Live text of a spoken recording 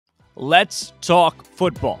Let's talk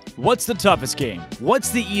football. What's the toughest game? What's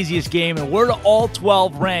the easiest game? And where do all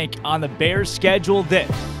 12 rank on the Bears' schedule? This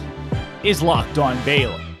is Locked On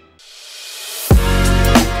Baylor.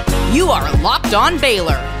 You are Locked On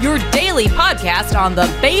Baylor, your daily podcast on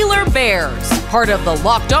the Baylor Bears, part of the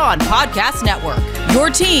Locked On Podcast Network, your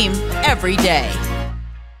team every day.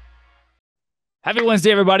 Happy Wednesday,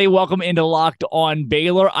 everybody. Welcome into Locked On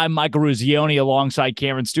Baylor. I'm Michael Ruzioni alongside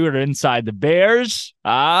Cameron Stuart inside the Bears.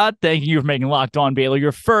 Thank you for making Locked On Baylor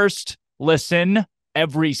your first listen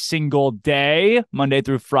every single day, Monday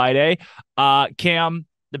through Friday. Cam,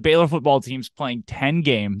 the Baylor football team's playing 10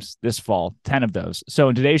 games this fall, 10 of those. So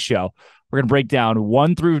in today's show, we're going to break down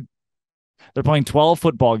they're playing 12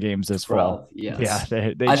 football games this fall. Yes.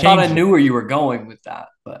 Yeah, they I thought I knew where you were going with that.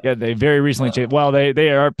 But yeah, they very recently changed. Well, they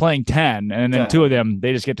are playing 10, and then 2 of them,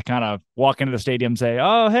 they just get to kind of walk into the stadium, say,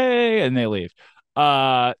 oh, hey, and they leave.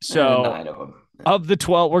 So of the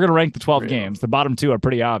 12, we're going to rank the 12 games. The bottom 2 are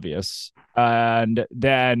pretty obvious. And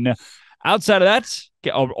then outside of that,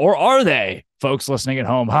 or are they, folks listening at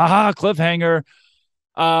home? Cliffhanger.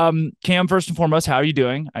 Cam, first and foremost, how are you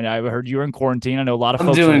doing? I heard you were in quarantine. I know a lot of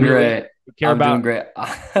folks doing great. Doing great.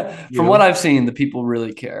 From what I've seen, the people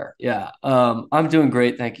really care. Yeah. I'm doing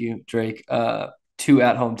great. Thank you, Drake. 2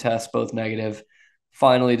 at-home tests, both negative.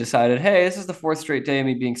 Finally decided, hey, this is the 4th straight day of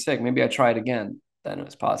me being sick. Maybe I try it again. Then it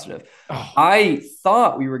was positive. I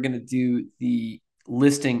thought we were going to do the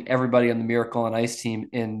listing everybody on the Miracle on Ice team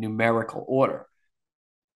in numerical order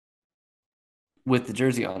with the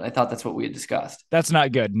jersey on. I thought that's what we had discussed. That's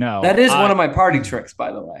not good. No. That is one of my party tricks,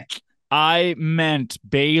 by the way. I meant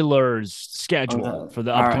Baylor's schedule for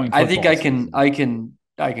the upcoming. Right. I think I can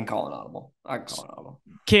call an audible. I can call an audible.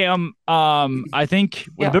 Cam, I think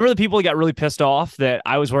remember the people who got really pissed off that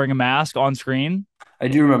I was wearing a mask on screen? I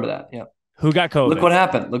do remember that. Yeah. Who got COVID? Look what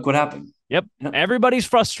happened. Yep. Everybody's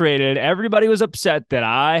frustrated. Everybody was upset that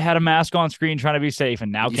I had a mask on screen trying to be safe,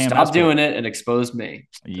 and now Cam stopped doing it and exposed me.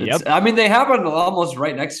 Yep. I mean, they happened almost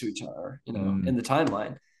right next to each other, in the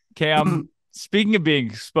timeline. Cam, speaking of being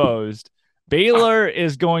exposed, Baylor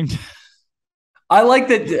is going to. I like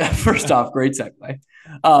that. First off, great segue.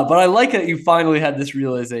 But I like that you finally had this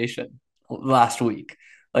realization last week.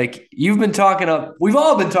 Like we've all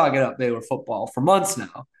been talking up Baylor football for months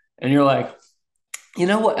now, and you're like, you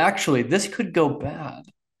know what? Actually, this could go bad.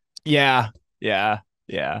 Yeah. I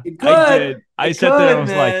did. I sat there and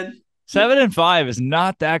was like, 7-5 is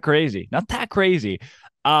not that crazy. Not that crazy.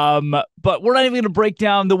 But we're not even going to break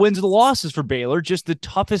down the wins and the losses for Baylor, just the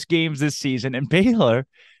toughest games this season. And Baylor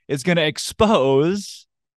is going to expose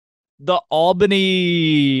the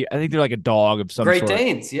Albany, I think they're like a dog of some Great sort.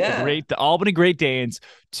 Danes, yeah. The Albany Great Danes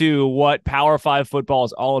to what Power 5 football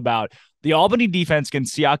is all about. The Albany defense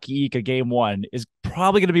against Siaki Ika game 1 is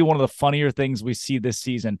probably going to be one of the funnier things we see this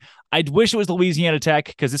season. I wish it was Louisiana Tech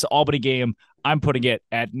because this Albany game, I'm putting it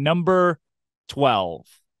at number 12.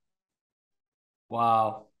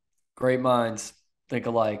 Wow. Great minds think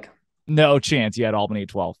alike. No chance you had Albany at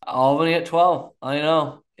 12. Albany at 12. I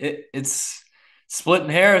know. It's splitting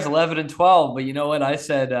hairs, 11 and 12. But you know what? I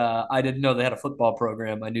said I didn't know they had a football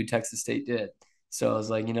program. I knew Texas State did. So I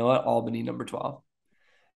was like, you know what? Albany number 12.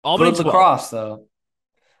 Albany good lacrosse, though,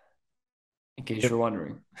 in case you're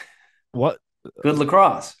wondering. What? Good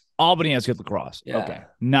lacrosse. Albany has good lacrosse. Yeah. Okay.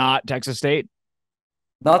 Not Texas State?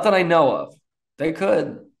 Not that I know of. They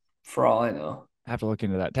could, for all I know. I have to look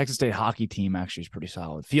into that. Texas State hockey team actually is pretty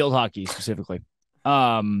solid. Field hockey specifically.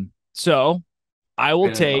 So I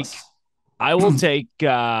will take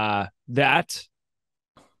that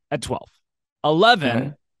at 12.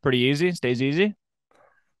 11, pretty easy. Stays easy.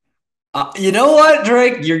 You know what,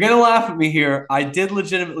 Drake? You're going to laugh at me here. I did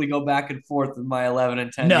legitimately go back and forth with my 11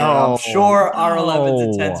 and 10. I'm sure our 11s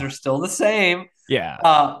and 10s are still the same.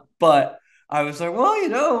 Yeah. But I was like,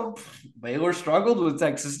 well, Baylor struggled with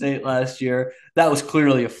Texas State last year. That was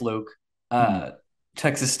clearly a fluke.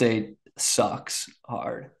 Texas State sucks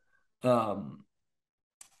hard. And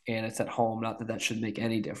it's at home. Not that should make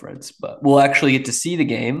any difference. But we'll actually get to see the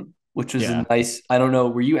game, which was a nice – I don't know.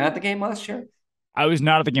 Were you at the game last year? I was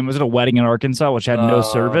not at the game. I was at a wedding in Arkansas, which had no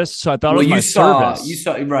service. So I thought it was my service. You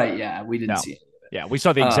saw, right? Yeah, we didn't see it. Yeah, we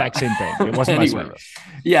saw the exact same thing. It wasn't my service.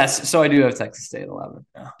 Yes, so I do have Texas State 11.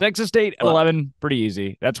 Yeah. Texas State 11, pretty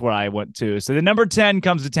easy. That's where I went to. So the number 10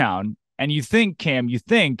 comes to town, and you think, Cam,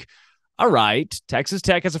 all right, Texas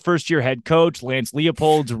Tech has a first-year head coach. Lance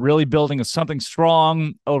Leopold's really building something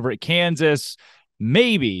strong over at Kansas.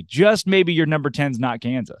 Maybe, just maybe your number 10's not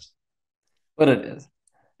Kansas. But it is.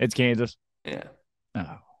 It's Kansas. Yeah.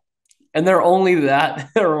 Oh. And they're only that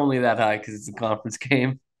high because it's a conference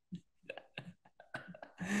game.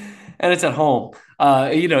 and it's at home. I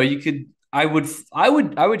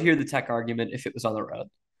would hear the Tech argument if it was on the road.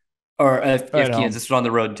 Or if Kansas was on the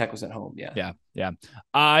road and Tech was at home. Yeah.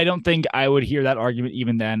 I don't think I would hear that argument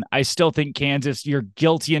even then. I still think Kansas, you're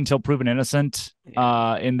guilty until proven innocent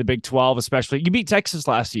in the Big 12, especially. You beat Texas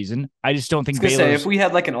last season. I just don't think Baylor's... say, if we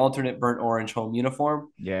had like an alternate burnt orange home uniform,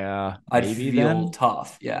 I'd feel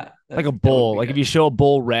tough. Yeah. Like a bull. Like if you show a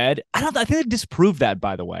bull red, I think they disprove that,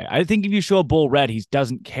 by the way. I think if you show a bull red, he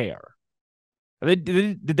doesn't care.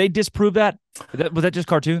 Did they disprove that? Was that just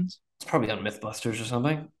cartoons? It's probably on Mythbusters or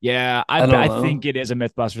something. Yeah, I think it is a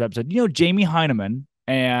Mythbusters episode. You know, Jamie Heineman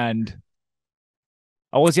and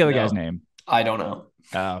what's the other guy's name? I don't know.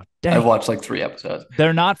 Oh, dang. I've watched like 3 episodes.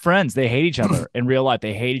 They're not friends. They hate each other in real life.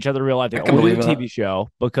 They hate each other in real life. They only do a TV show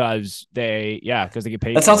because they get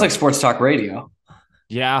paid. That sounds like sports talk radio.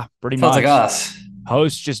 Yeah, pretty much. Sounds like us.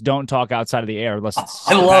 Hosts just don't talk outside of the air unless it's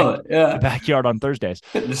the backyard on Thursdays.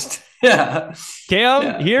 Yeah.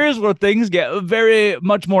 Cam, here's where things get very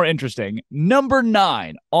much more interesting. Number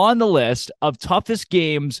 9 on the list of toughest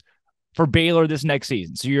games for Baylor this next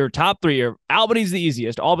season. So your top 3 are Albany's the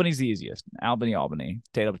easiest. Albany.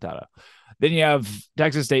 Potato. Then you have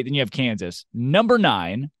Texas State. Then you have Kansas. Number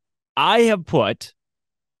 9, I have put.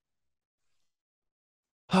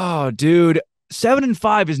 Oh, dude.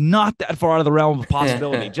 7-5 is not that far out of the realm of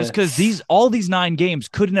possibility just because all these 9 games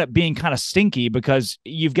could end up being kind of stinky because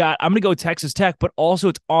I'm going to go Texas Tech, but also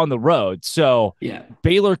it's on the road. So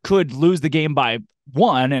Baylor could lose the game by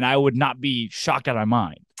 1 and I would not be shocked out of my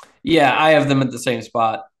mind. Yeah, I have them at the same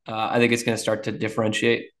spot. I think it's going to start to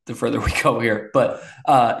differentiate the further we go here. But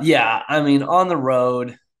on the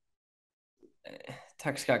road,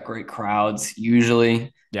 Tech's got great crowds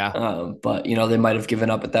usually. Yeah. But they might have given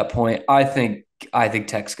up at that point. I think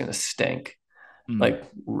Tech's going to stink, like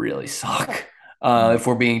really suck, if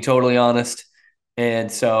we're being totally honest. And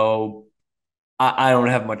so I don't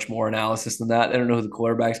have much more analysis than that. I don't know who the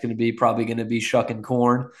quarterback's going to be. Probably going to be Shuckin'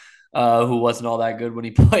 Corn, who wasn't all that good when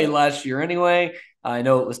he played last year anyway. I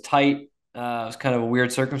know it was tight. It was kind of a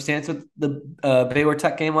weird circumstance with the Baylor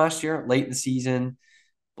Tech game last year, late in the season,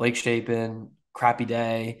 Blake Shapen, crappy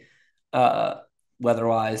day.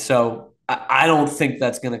 Weather-wise. So I don't think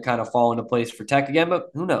that's going to kind of fall into place for Tech again,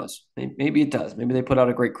 but who knows? Maybe it does. Maybe they put out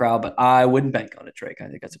a great crowd, but I wouldn't bank on it, Drake. I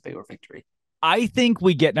think that's a Baylor victory. I think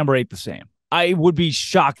we get number 8 the same. I would be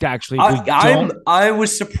shocked, actually. I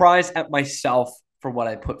was surprised at myself for what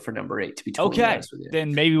I put for number 8, to be totally honest with you.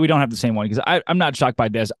 Then maybe we don't have the same one because I'm not shocked by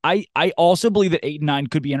this. I also believe that 8 and 9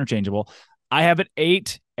 could be interchangeable. I have at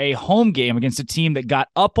 8 a home game against a team that got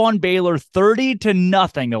up on Baylor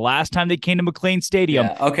 30-0 the last time they came to McLean Stadium.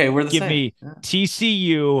 Yeah. Okay, we're the same. Give me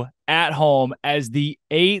TCU at home as the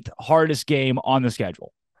 8th hardest game on the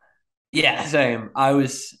schedule. Yeah, same.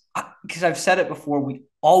 Because I've said it before, we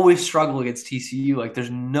always struggle against TCU. Like, there's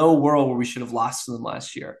no world where we should have lost to them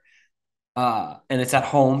last year. And it's at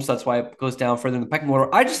home, so that's why it goes down further in the pecking order.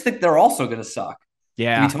 I just think they're also going to suck.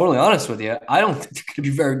 Yeah. To be totally honest with you, I don't think they're going to be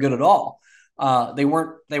very good at all. They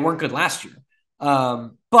weren't good last year.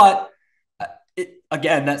 But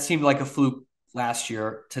again, that seemed like a fluke last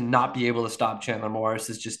year. To not be able to stop Chandler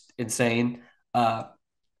Morris is just insane.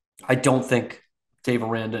 I don't think Dave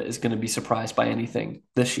Aranda is going to be surprised by anything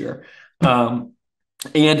this year. And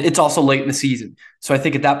it's also late in the season. So I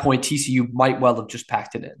think at that point, TCU might well have just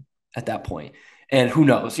packed it in at that point. And who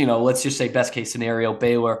knows, let's just say best case scenario,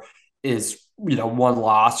 Baylor is, 1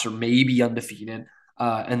 loss or maybe undefeated.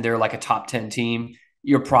 And they're like a top 10 team.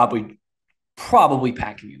 You're probably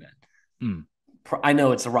packing it in. I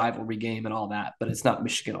know it's a rivalry game and all that, but it's not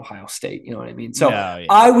Michigan, Ohio State. You know what I mean? So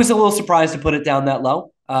I was a little surprised to put it down that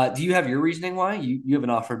low. Do you have your reasoning why? You haven't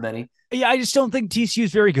offered many. Yeah, I just don't think TCU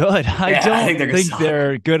is very good. I don't think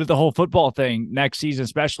they're good at the whole football thing next season,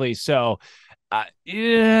 especially. So,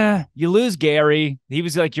 you lose Gary. He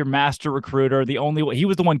was like your master recruiter. He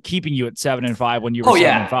was the one keeping you at 7-5 when you were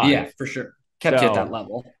 7-5. Yeah, for sure. Kept you at that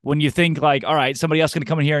level. When you think like, all right, somebody else is going to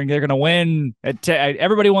come in here and they're going to win.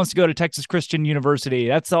 Everybody wants to go to Texas Christian University.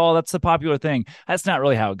 That's the popular thing. That's not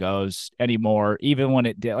really how it goes anymore. Even when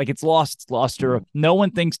it's lost its luster. No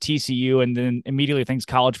one thinks TCU and then immediately thinks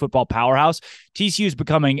college football powerhouse. TCU is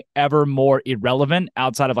becoming ever more irrelevant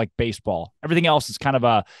outside of like baseball. Everything else is kind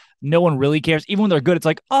of no one really cares. Even when they're good, it's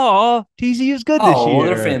like, oh, TCU's good this year.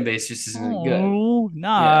 Their fan base just isn't good. Oh,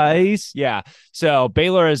 nice. Yeah. So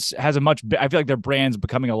Baylor has I feel like their brand's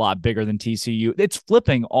becoming a lot bigger than TCU. It's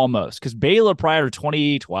flipping almost because Baylor prior to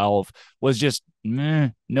 2012 was just,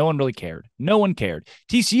 no one really cared. No one cared.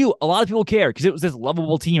 TCU, a lot of people cared because it was this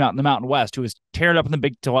lovable team out in the Mountain West who was tearing up in the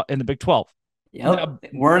Big 12. Yep.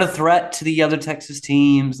 Weren't a threat to the other Texas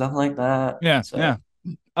teams, nothing like that. Yeah. So. Yeah.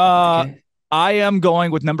 I am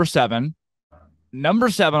going with number 7. Number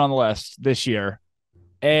 7 on the list this year.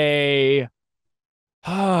 A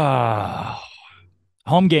home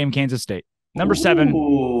game, Kansas State. Number 7,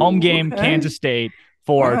 home game, okay. Kansas State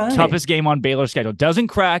for toughest game on Baylor's schedule. Doesn't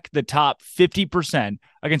crack the top 50%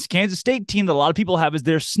 against Kansas State team that a lot of people have as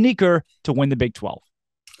their sneaker to win the Big 12.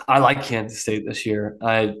 I like Kansas State this year.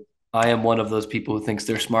 I am one of those people who thinks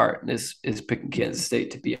they're smart and is picking Kansas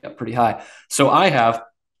State to be up pretty high. So I have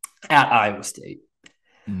at Iowa State.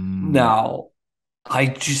 Now, I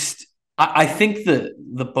think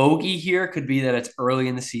the bogey here could be that it's early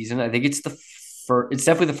in the season. I think it's it's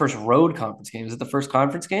definitely the first road conference game. Is it the first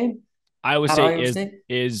conference game? Iowa State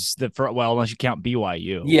is the first, well, unless you count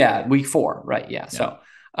BYU. Yeah, week 4, right? Yeah. So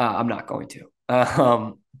I'm not going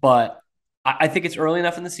to. But I think it's early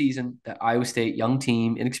enough in the season that Iowa State, young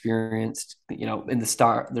team, inexperienced, in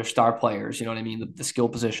their star players, you know what I mean, the skill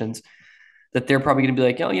positions, that they're probably going to be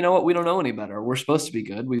like, oh, you know what, we don't know any better. We're supposed to be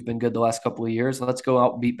good. We've been good the last couple of years. Let's go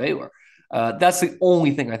out and beat Baylor. That's the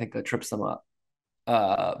only thing I think that trips them up.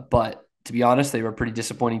 But to be honest, they were a pretty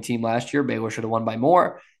disappointing team last year. Baylor should have won by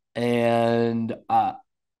more. And I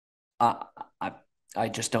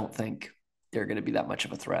just don't think they're going to be that much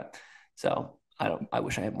of a threat. So I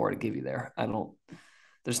wish I had more to give you there.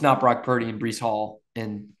 There's not Brock Purdy and Breece Hall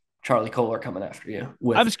and Charlie Kohler coming after you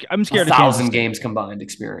with I'm scared 1,000 games combined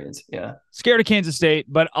experience. Yeah. Scared of Kansas State,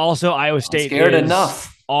 but also Iowa State scared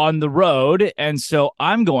enough on the road. And so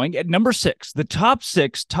I'm going at number 6. The top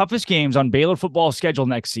 6 toughest games on Baylor football schedule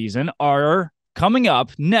next season are coming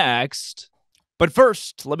up next. But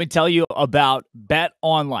first, let me tell you about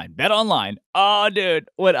BetOnline. BetOnline. Oh, dude,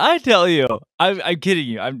 what I tell you, I'm kidding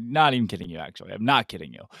you. I'm not even kidding you, actually. I'm not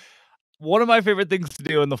kidding you. One of my favorite things to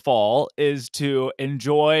do in the fall is to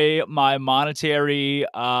enjoy my monetary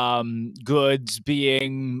goods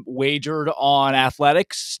being wagered on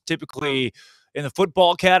athletics, typically in the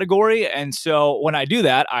football category. And so when I do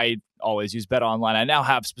that, I always use BetOnline. I now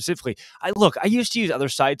have specifically, I used to use other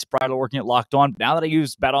sites prior to working at Locked On, but now that I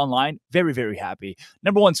use BetOnline, very, very happy.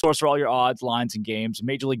 Number 1 source for all your odds, lines, and games.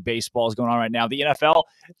 Major League Baseball is going on right now. The NFL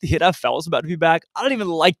is about to be back. I don't even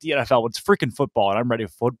like the NFL. It's freaking football, and I'm ready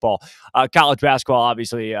for football. College basketball,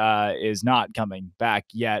 obviously, is not coming back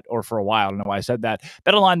yet or for a while. I don't know why I said that.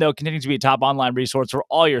 BetOnline, though, continues to be a top online resource for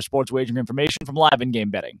all your sports wagering information from live in-game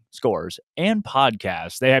betting, scores, and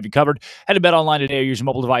podcasts. They have you covered. Head to BetOnline today or use your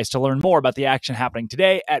mobile device to learn more about the action happening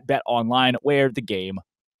today at BetOnline, where the game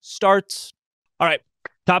starts. All right,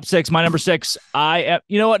 top 6. My number 6.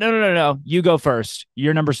 You know what? No. You go first.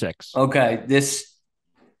 You're number 6. Okay,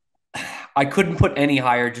 I couldn't put any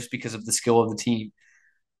higher just because of the skill of the team,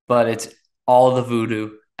 but it's all the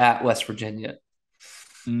voodoo at West Virginia.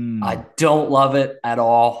 I don't love it at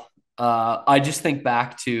all. I just think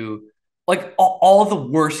back to all the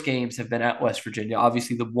worst games have been at West Virginia.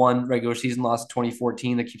 Obviously, the one regular season loss in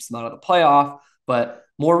 2014 that keeps them out of the playoff, but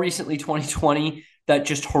more recently, 2020, that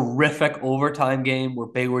just horrific overtime game where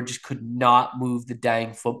Baylor just could not move the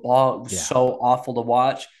dang football. It was so awful to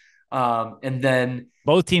watch. And then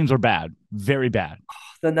both teams were bad, very bad.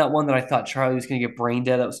 Then that one that I thought Charlie was going to get brain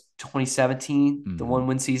dead, that was 2017, the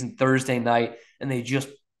 1-win season Thursday night, and they just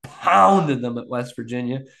pounded them at West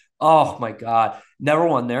Virginia. Oh, my God. Never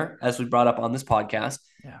won there, as we brought up on this podcast.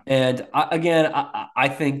 Yeah. And I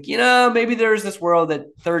think, maybe there's this world that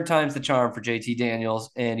third time's the charm for JT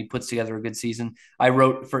Daniels, and he puts together a good season. I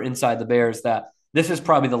wrote for Inside the Bears that this is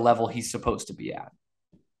probably the level he's supposed to be at.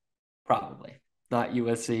 Probably. Not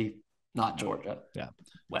USC, not Georgia. Yeah.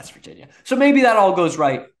 West Virginia. So maybe that all goes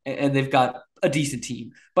right, and they've got a decent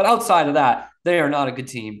team. But outside of that, they are not a good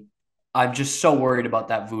team. I'm just so worried about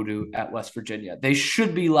that voodoo at West Virginia. They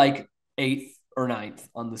should be like 8th or 9th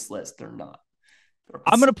on this list. They're not.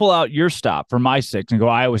 I'm going to pull out your stop for my 6 and go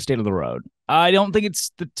Iowa State on the road. I don't think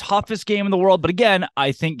it's the toughest game in the world, but again,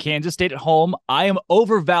 I think Kansas State at home, I am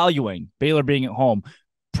overvaluing Baylor being at home,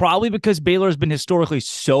 probably because Baylor has been historically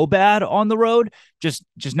so bad on the road, just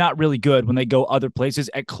not really good when they go other places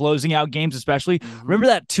at closing out games, especially. Mm-hmm. Remember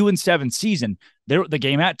that 2-7 season, the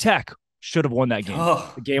game at Tech should have won that game.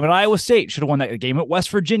 The game at Iowa State should have won that. The game at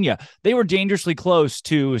West Virginia, they were dangerously close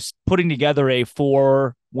to putting together a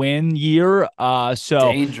 4-win year.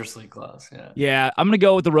 Dangerously close. Yeah. I'm going to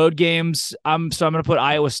go with the road games. I'm going to put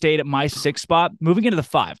Iowa State at my 6th spot. Moving into the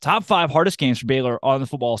 5, top 5 hardest games for Baylor on the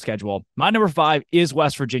football schedule. My number 5 is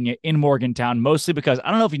West Virginia in Morgantown, mostly because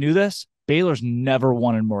I don't know if you knew this, Baylor's never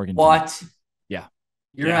won in Morgantown. What? Yeah.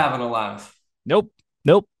 You're having a laugh. Nope.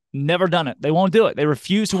 Never done it. They won't do it. They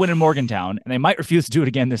refuse to win in Morgantown, and they might refuse to do it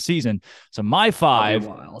again this season. So my 5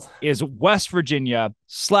 is West Virginia.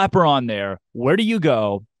 Slap her on there. Where do you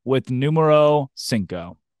go? with numero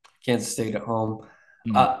cinco. Kansas State at home.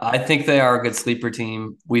 I think they are a good sleeper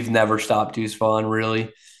team. We've never stopped Deuce Vaughn,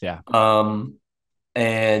 really. Yeah.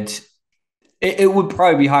 And it would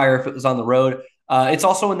probably be higher if it was on the road. It's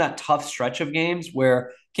also in that tough stretch of games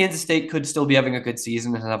where Kansas State could still be having a good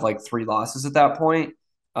season and have like 3 losses at that point.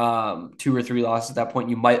 2 or 3 losses at that point.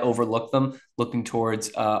 You might overlook them looking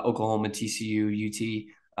towards Oklahoma, TCU,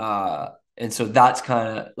 UT. And so that's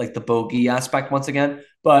kind of like the bogey aspect once again.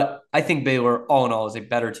 But I think Baylor, all in all, is a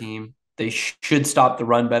better team. They should stop the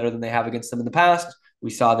run better than they have against them in the past.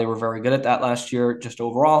 We saw they were very good at that last year, just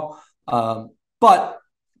overall. But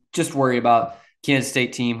just worry about Kansas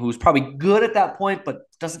State team who's probably good at that point, but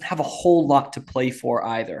doesn't have a whole lot to play for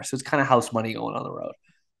either. So it's kind of house money going on the road.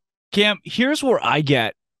 Cam, here's where I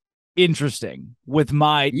get interesting with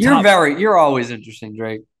my You're always interesting,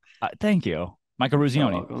 Drake. Thank you. Michael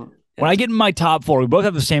Ruzioni. When I get in my top 4, we both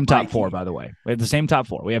have the same top 4, by the way. We have the same top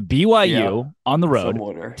 4. We have BYU on the road,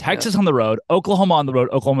 Texas on the road, Oklahoma on the road,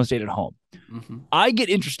 Oklahoma State at home. Mm-hmm. I get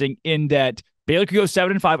interesting in that Baylor could go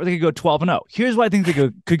 7-5, or they could go 12-0. Here's why I think they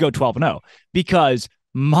could go 12-0. Because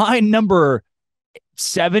my number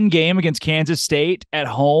 7 game against Kansas State at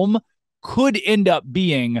home could end up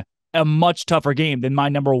being a much tougher game than my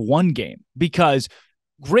number 1 game. Because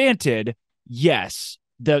granted, yes,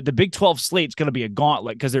 the Big 12 slate is going to be a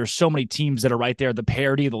gauntlet because there are so many teams that are right there, the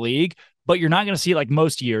parity of the league. But you're not going to see like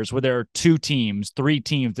most years where there are 2 teams, 3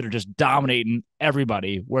 teams that are just dominating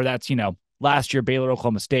everybody, where that's, last year, Baylor,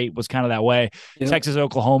 Oklahoma State was kind of that way. Yep. Texas,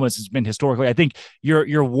 Oklahoma has been historically. I think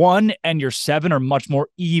your 1 and your 7 are much more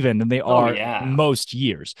even than they are most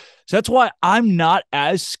years. So that's why I'm not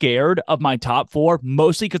as scared of my top 4,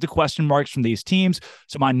 mostly because of question marks from these teams.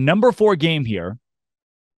 So my number 4 game here,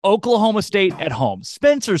 Oklahoma State at home.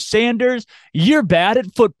 Spencer Sanders, you're bad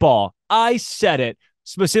at football. I said it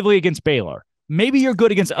specifically against Baylor. Maybe you're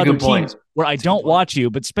good against other teams where I don't watch you,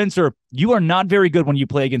 but Spencer, you are not very good when you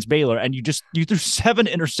play against Baylor, and you threw 7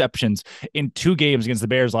 interceptions in 2 games against the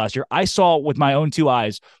Bears last year. I saw with my own 2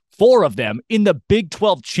 eyes 4 of them in the Big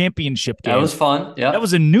 12 championship game. That was fun. Yeah, that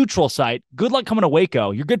was a neutral site. Good luck coming to Waco.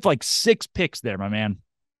 You're good for like 6 picks there, my man.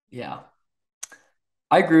 Yeah.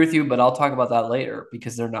 I agree with you, but I'll talk about that later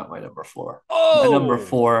because they're not my number 4. Oh! My number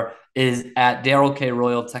 4 is at Darrell K.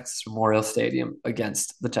 Royal Texas Memorial Stadium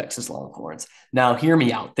against the Texas Longhorns. Now, hear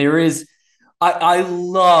me out. I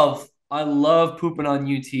love pooping on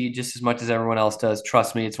UT just as much as everyone else does.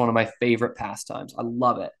 Trust me, it's one of my favorite pastimes. I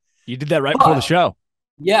love it. You did that before the show.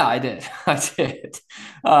 Yeah, I did. I did.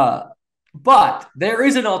 But there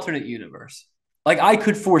is an alternate universe. Like, I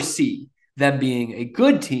could foresee them being a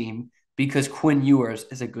good team because Quinn Ewers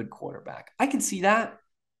is a good quarterback. I can see that.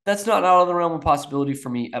 That's not out of the realm of possibility for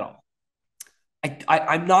me at all.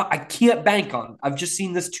 I can't bank on it. I've just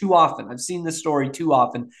seen this too often. I've seen this story too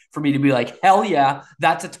often for me to be like, hell yeah,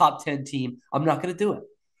 that's a top 10 team. I'm not going to do it.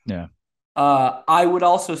 Yeah. I would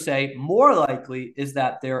also say more likely is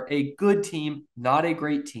that they're a good team, not a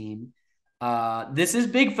great team. This is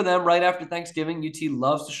big for them right after Thanksgiving. UT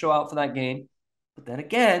loves to show out for that game. But then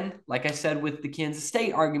again, like I said with the Kansas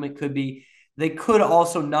State argument, could be they could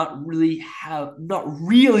also not really have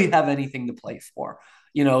anything to play for.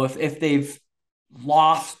 If they've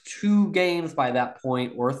lost 2 games by that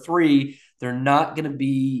point or 3, they're not going to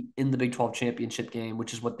be in the Big 12 championship game,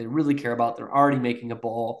 which is what they really care about. They're already making a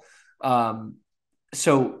bowl.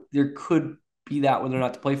 So there could be that when they're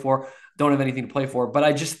not to play for, don't have anything to play for. But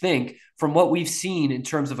I just think from what we've seen in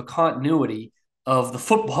terms of a continuity of the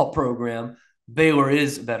football program, Baylor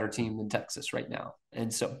is a better team than Texas right now.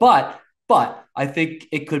 And so, but I think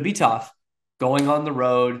it could be tough going on the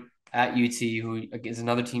road at UT, who is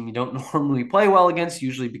another team you don't normally play well against,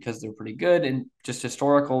 usually because they're pretty good and just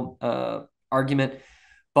historical argument,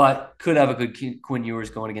 but could have a good Quinn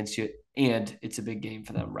Ewers going against you. And it's a big game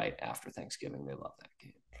for them right after Thanksgiving. They love that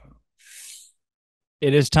game.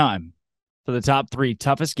 It is time for the top 3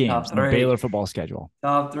 toughest games in the Baylor football schedule.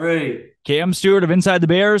 Top 3. Cam Stuart of Inside the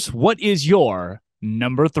Bears, what is your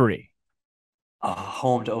number 3?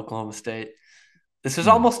 Home to Oklahoma State. This is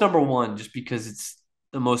almost number 1 just because it's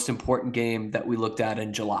the most important game that we looked at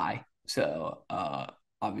in July. So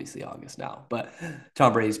obviously August now. But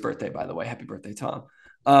Tom Brady's birthday, by the way. Happy birthday, Tom.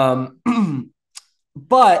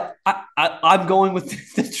 But I'm going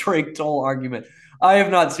with the Drake Toll argument. I have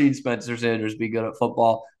not seen Spencer Sanders be good at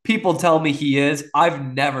football. People tell me he is. I've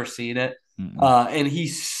never seen it. And he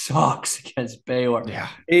sucks against Baylor. Yeah.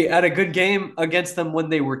 He had a good game against them when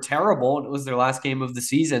they were terrible. And it was their last game of the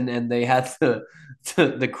season, and they had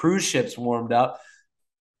the cruise ships warmed up.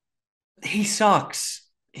 He sucks.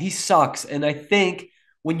 And I think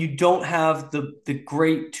when you don't have the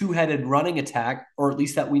great two-headed running attack, or at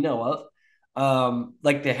least that we know of,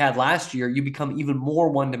 like they had last year, you become even more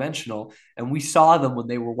one-dimensional. And we saw them when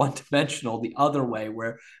they were one-dimensional the other way,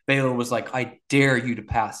 where Baylor was like, I dare you to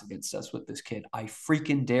pass against us with this kid. I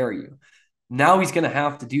freaking dare you. Now he's going to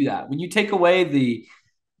have to do that. When you take away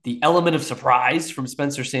the element of surprise from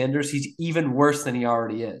Spencer Sanders, he's even worse than he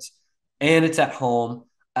already is. And it's at home.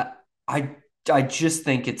 I just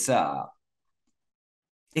think it's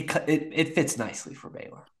it fits nicely for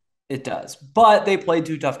Baylor. It does. But they played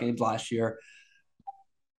 2 tough games last year.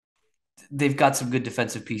 They've got some good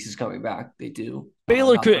defensive pieces coming back. They do.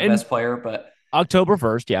 Baylor could best player, but October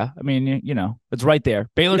 1st, yeah. I mean, it's right there.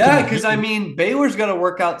 Baylor. Yeah, because Baylor's going to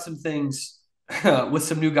work out some things with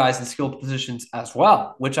some new guys in skilled positions as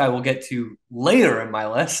well, which I will get to later in my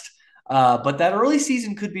list. But that early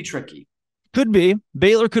season could be tricky. Could be.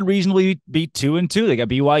 Baylor could reasonably be 2-2. They got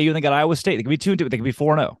BYU and they got Iowa State. They could be 2-2. They could be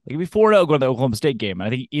 4-0. They could be 4-0 going to the Oklahoma State game.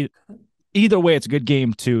 And I think either way, it's a good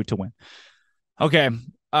game to win. Okay.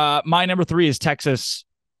 My number 3 is Texas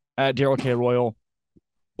at Darrell K. Royal.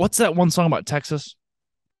 What's that one song about Texas?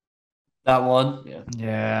 That one? Yeah.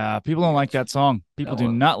 Yeah. People don't like that song. People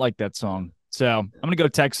do not like that song. So I'm going to go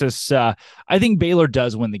Texas. I think Baylor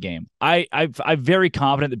does win the game. I'm very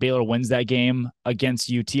confident that Baylor wins that game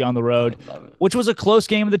against UT on the road, which was a close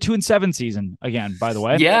game of the 2-7 season again, by the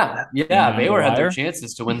way. Yeah. Baylor had their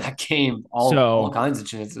chances to win that game. All kinds of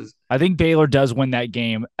chances. I think Baylor does win that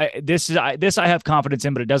game. This I have confidence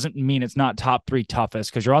in, but it doesn't mean it's not top 3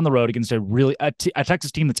 toughest, because you're on the road against a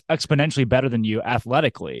Texas team that's exponentially better than you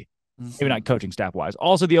athletically. Maybe not coaching staff wise.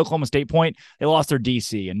 Also, the Oklahoma State point, they lost their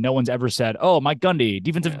DC, and no one's ever said, "Oh, Mike Gundy,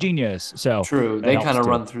 defensive genius." So true, they kind of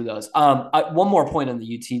run through those. One more point on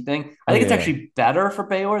the UT thing. I think it's actually better for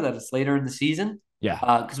Baylor that it's later in the season. Yeah,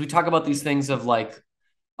 because we talk about these things of like,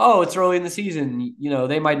 oh, it's early in the season.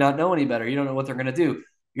 They might not know any better. You don't know what they're going to do.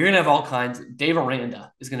 You're going to have all kinds. Dave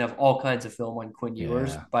Aranda is going to have all kinds of film on Quinn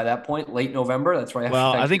Ewers by that point, late November. That's right.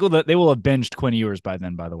 Well, I think they will have binged Quinn Ewers by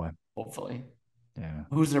then. By the way, hopefully. Yeah.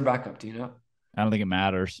 Who's their backup? Do you know? I don't think it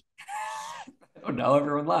matters. Oh no,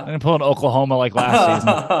 everyone left. I didn't pull in Oklahoma like last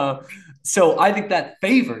season. So I think that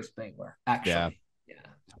favors Baylor, actually. Yeah.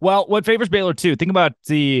 Well, what favors Baylor too? Think about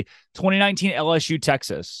the 2019 LSU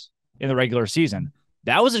Texas in the regular season.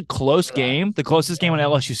 That was a close game, the closest game on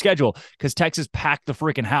LSU schedule, because Texas packed the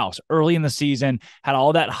freaking house early in the season, had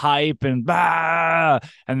all that hype and and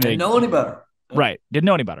they didn't know any better. Right. Didn't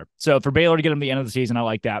know any better. So for Baylor to get them to the end of the season, I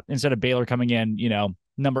like that. Instead of Baylor coming in,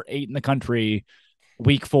 number 8 in the country,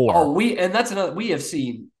 week 4. Oh, we have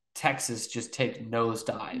seen Texas just take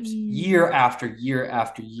nosedives year after year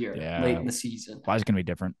after year late in the season. Why is it going to be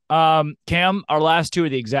different? Cam, our last 2 are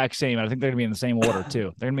the exact same. I think they're going to be in the same order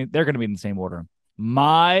too. They're going to be in the same order.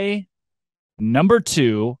 My number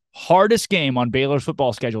 2 hardest game on Baylor's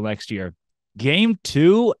football schedule next year, game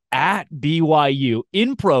 2 at BYU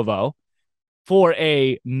in Provo. For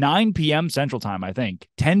a 9 p.m. Central Time, I think,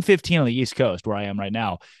 10:15 on the East Coast, where I am right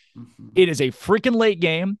now. Mm-hmm. It is a freaking late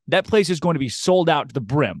game. That place is going to be sold out to the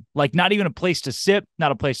brim. Like, not even a place to sit,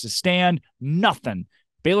 not a place to stand, nothing.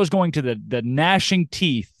 Baylor's going to the gnashing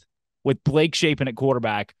teeth with Blake Shapen at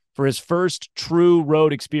quarterback for his first true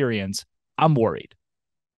road experience. I'm worried.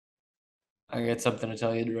 I got something to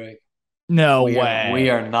tell you, Drake. No way.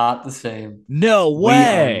 We are not the same. No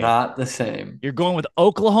way. We are not the same. You're going with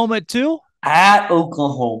Oklahoma at 2? At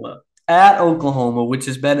Oklahoma, which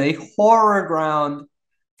has been a horror ground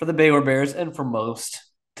for the Baylor Bears and for most,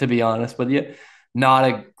 to be honest with you. Not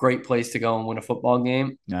a great place to go and win a football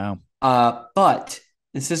game. No. But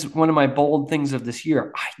this is one of my bold things of this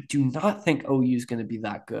year. I do not think OU is going to be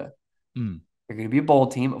that good. They're going to be a bowl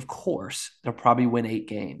team, of course. They'll probably win 8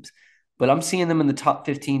 games. But I'm seeing them in the top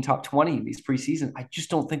 15, top 20 in these preseason. I just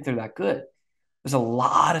don't think they're that good. There's a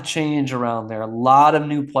lot of change around there, a lot of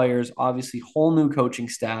new players, obviously whole new coaching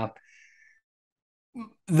staff.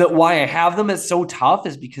 Why I have them as so tough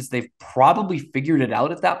is because they've probably figured it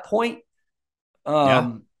out at that point.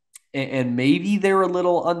 And maybe they're a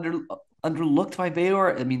little underlooked by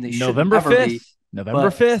Baylor. I mean, they should November 5th. November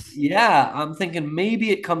 5th. Yeah, I'm thinking maybe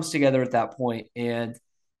it comes together at that point, and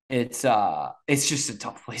it's just a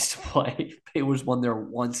tough place to play. Baylor's won there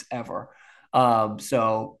once ever.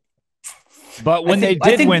 But when they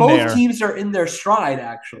did win there, both teams are in their stride,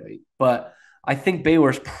 actually. But I think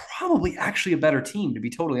Baylor's probably actually a better team, to be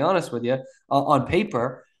totally honest with you, on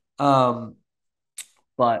paper. But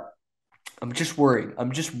I'm just worried.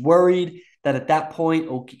 I'm just worried that at that point,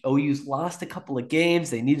 OU's lost a couple of games.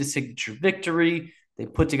 They need a signature victory. They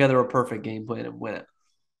put together a perfect game plan and win it.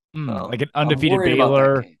 Like an undefeated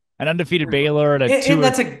Baylor an undefeated Baylor and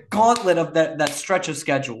that's a gauntlet of that stretch of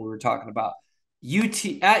schedule we were talking about.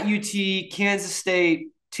 UT, Kansas State,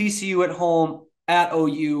 TCU at home, at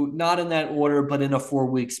OU, not in that order, but in a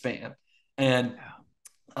 4-week span. And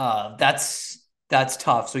that's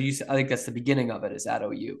tough. So I think that's the beginning of it, is at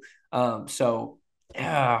OU.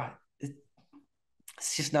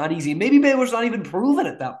 It's just not easy. Maybe Baylor's not even proven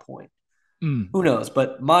at that point. Who knows?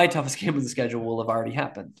 But my toughest game of the schedule will have already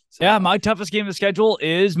happened. So. Yeah, my toughest game of the schedule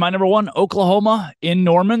is my number 1, Oklahoma in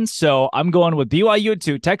Norman. So I'm going with BYU at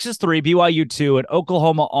 2, Texas 3, BYU 2, and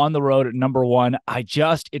Oklahoma on the road at number 1.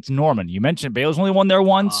 It's Norman. You mentioned Baylor's only won there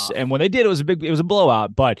once, and when they did, it was a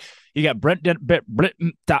blowout. But you got Brent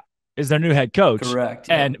is their new head coach. Correct.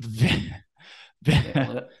 Yeah.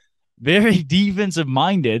 And very defensive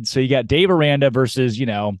minded. So you got Dave Aranda versus,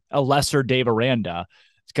 a lesser Dave Aranda.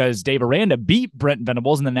 Because Dave Aranda beat Brent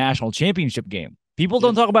Venables in the national championship game. People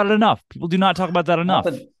don't talk about it enough. People do not talk about that enough.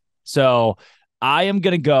 So I am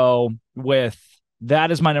going to go with that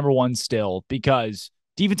as my number 1 still, because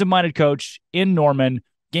defensive-minded coach in Norman.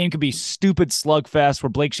 Game could be stupid slugfest where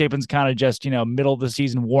Blake Shapen's kind of just, middle of the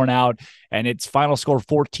season worn out, and its final score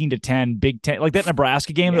 14-10, Big Ten, like that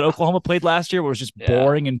Nebraska game that Oklahoma played last year, where it was just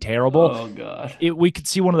boring and terrible. Oh God. We could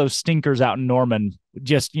see one of those stinkers out in Norman,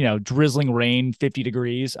 just, drizzling rain, 50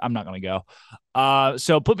 degrees. I'm not going to go.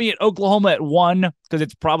 So put me at Oklahoma at 1, because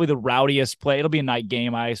it's probably the rowdiest play. It'll be a night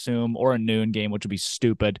game, I assume, or a noon game, which would be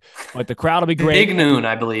stupid, but the crowd will be great. Big noon,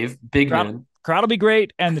 I believe. Noon. Crowd will be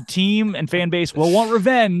great, and the team and fan base will want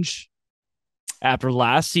revenge after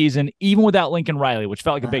last season, even without Lincoln Riley, which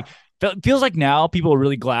felt like feels like now people are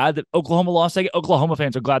really glad that Oklahoma lost that game. Oklahoma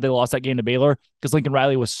fans are glad they lost that game to Baylor, because Lincoln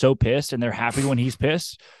Riley was so pissed, and they're happy when he's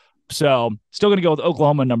pissed. So still going to go with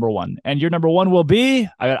Oklahoma number 1. And your number 1 will be,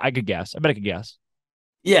 I could guess. I bet I could guess.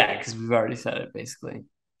 Yeah, because we've already said it, basically.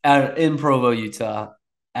 In Provo, Utah,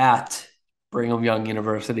 at Brigham Young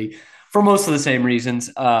University. For most of the same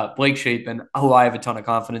reasons. Blake Shapen, who I have a ton of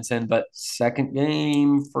confidence in, but second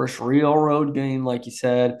game, first real road game, like you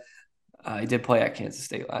said. He did play at Kansas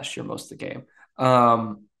State last year most of the game.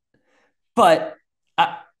 But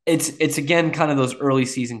it's again kind of those early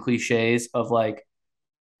season cliches of like,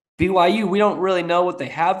 BYU, we don't really know what they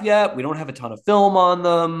have yet. We don't have a ton of film on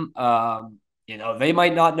them. They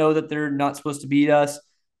might not know that they're not supposed to beat us.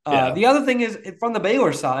 The other thing is, from the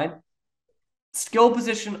Baylor side, skill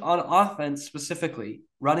position on offense, specifically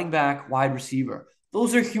running back, wide receiver.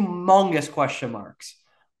 Those are humongous question marks.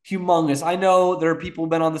 Humongous. I know there are people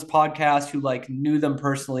who've been on this podcast who knew them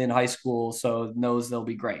personally in high school, so knows they'll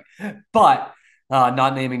be great. But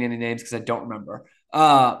not naming any names because I don't remember.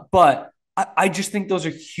 But I just think those are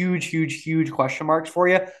huge, huge, huge question marks for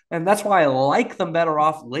you. And that's why I like them better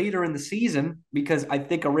off later in the season, because I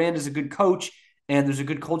think Aranda's a good coach and there's a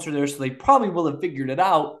good culture there, so they probably will have figured it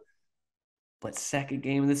out. But second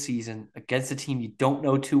game of the season against a team you don't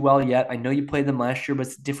know too well yet. I know you played them last year, but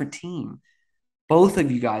it's a different team. Both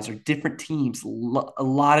of you guys are different teams. A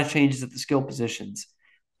lot of changes at the skill positions.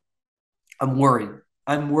 I'm worried.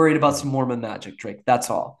 I'm worried about some Mormon magic, Drake. That's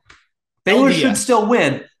all. Baylor should still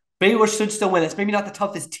win. It's maybe not the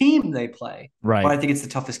toughest team they play, right? But I think it's the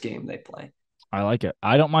toughest game they play. I like it.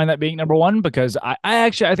 I don't mind that being number 1, because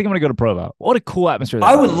I think I'm going to go to Provo. What a cool atmosphere.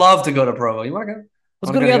 I would love to go to Provo. You want to go?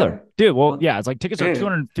 Let's go together. Dude, well, yeah, it's like tickets are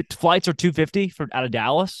 250, flights are $250 out of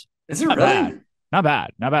Dallas. Is it really? Bad. Not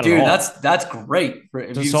bad at all. Dude, that's great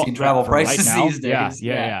if you've seen travel prices these days.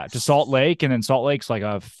 Yeah. To Salt Lake, and then Salt Lake's like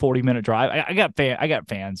a 40-minute drive. I got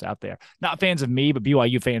fans out there. Not fans of me, but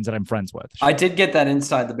BYU fans that I'm friends with. I did get that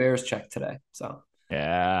Inside the Bears check today. So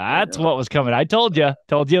yeah, that's what was coming. I told you.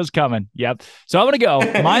 Told you it was coming. Yep. So I'm going to go.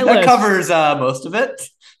 My that list covers most of it.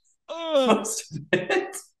 Most of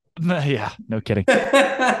it. Yeah, no kidding.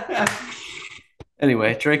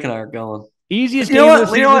 Anyway, Drake and I are going. Easiest game of the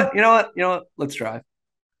season. You know what? Let's drive.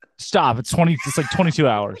 Stop. It's like 22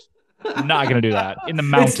 hours. I'm not going to do that in the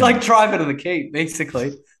mountains. It's like driving to the Cape,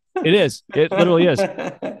 basically. It is. It literally is.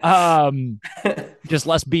 Just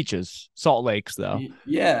less beaches. Salt Lakes, though.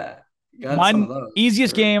 Yeah. My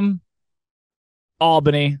easiest game,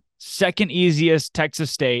 Albany. Second easiest,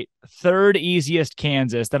 Texas State. Third easiest,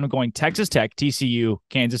 Kansas. Then I'm going Texas Tech, TCU,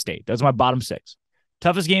 Kansas State. Those are my bottom 6.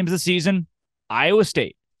 Toughest games of the season, Iowa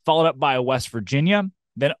State, followed up by West Virginia,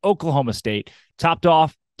 then Oklahoma State. Topped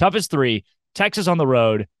off, toughest 3, Texas on the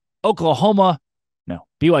road,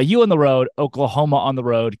 BYU on the road, Oklahoma on the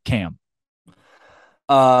road. Cam.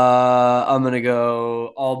 I'm going to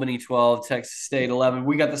go Albany 12, Texas State 11.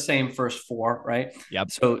 We got the same first 4, right?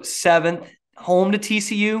 Yep. So 7. Home to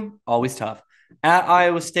TCU, always tough. At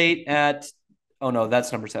Iowa State, that's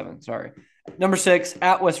number 7. Sorry. Number 6,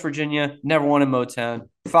 at West Virginia, never won in Motown.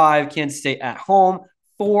 5, Kansas State at home.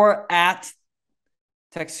 4 at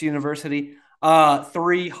Texas University.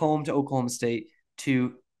 3 home to Oklahoma State.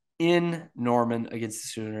 2 in Norman against the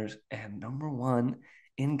Sooners. And number 1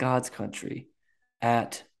 in God's country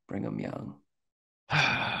at Brigham Young.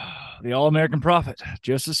 The All-American Prophet,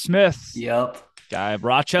 Joseph Smith. Yep. Guy of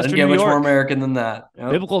Rochester, Doesn't get New much York. more American than that.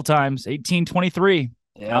 Yep. Biblical times, 1823.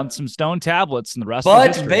 Yep. Found some stone tablets and the rest but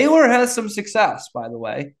of history. Baylor has some success, by the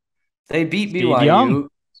way. They beat BYU. Young.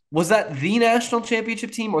 Was that the national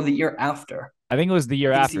championship team or the year after? I think it was the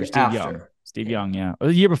year after. Steve Young. Steve Young, yeah. Or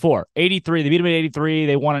the year before. 83. They beat him in 83.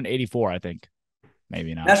 They won in 84, I think.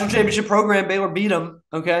 Maybe not. National championship program. Baylor beat them.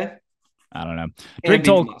 Okay. I don't know. Drake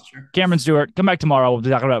told Cameron Stuart, come back tomorrow. We'll be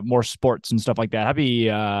talking about more sports and stuff like that. Happy,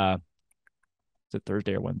 is it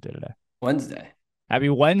Thursday or Wednesday today? Wednesday. Happy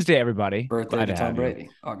Wednesday, everybody. Birthday to Tom Brady,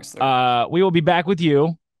 August 3rd. We will be back with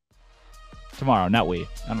you tomorrow. Not we.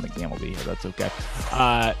 I don't think Cam will be here. That's okay.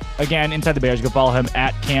 Again, Inside the Bears, you can follow him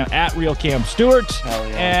at Real Cam Stewart. Hell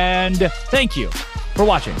yeah. And thank you for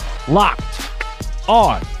watching Locked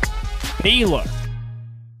On Baylor.